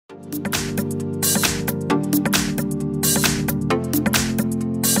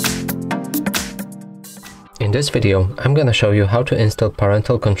In this video, I'm gonna show you how to install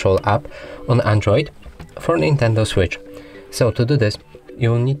Parental Control app on Android for Nintendo Switch. So to do this,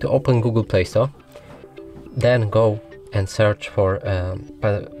 you'll need to open Google Play Store, then go and search for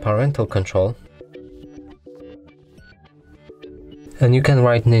Parental Control, and you can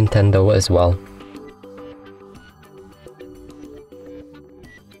write Nintendo as well.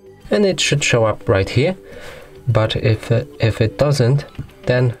 And it should show up right here, but if it doesn't,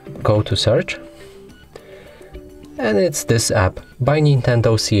 then go to search. And it's this app by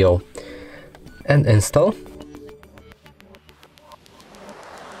Nintendo CO, and install.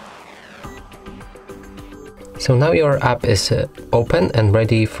 So now your app is open and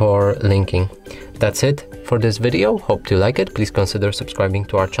ready for linking. That's it for this video. Hope you like it. Please consider subscribing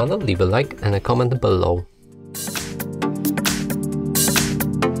to our channel, leave a like and a comment below.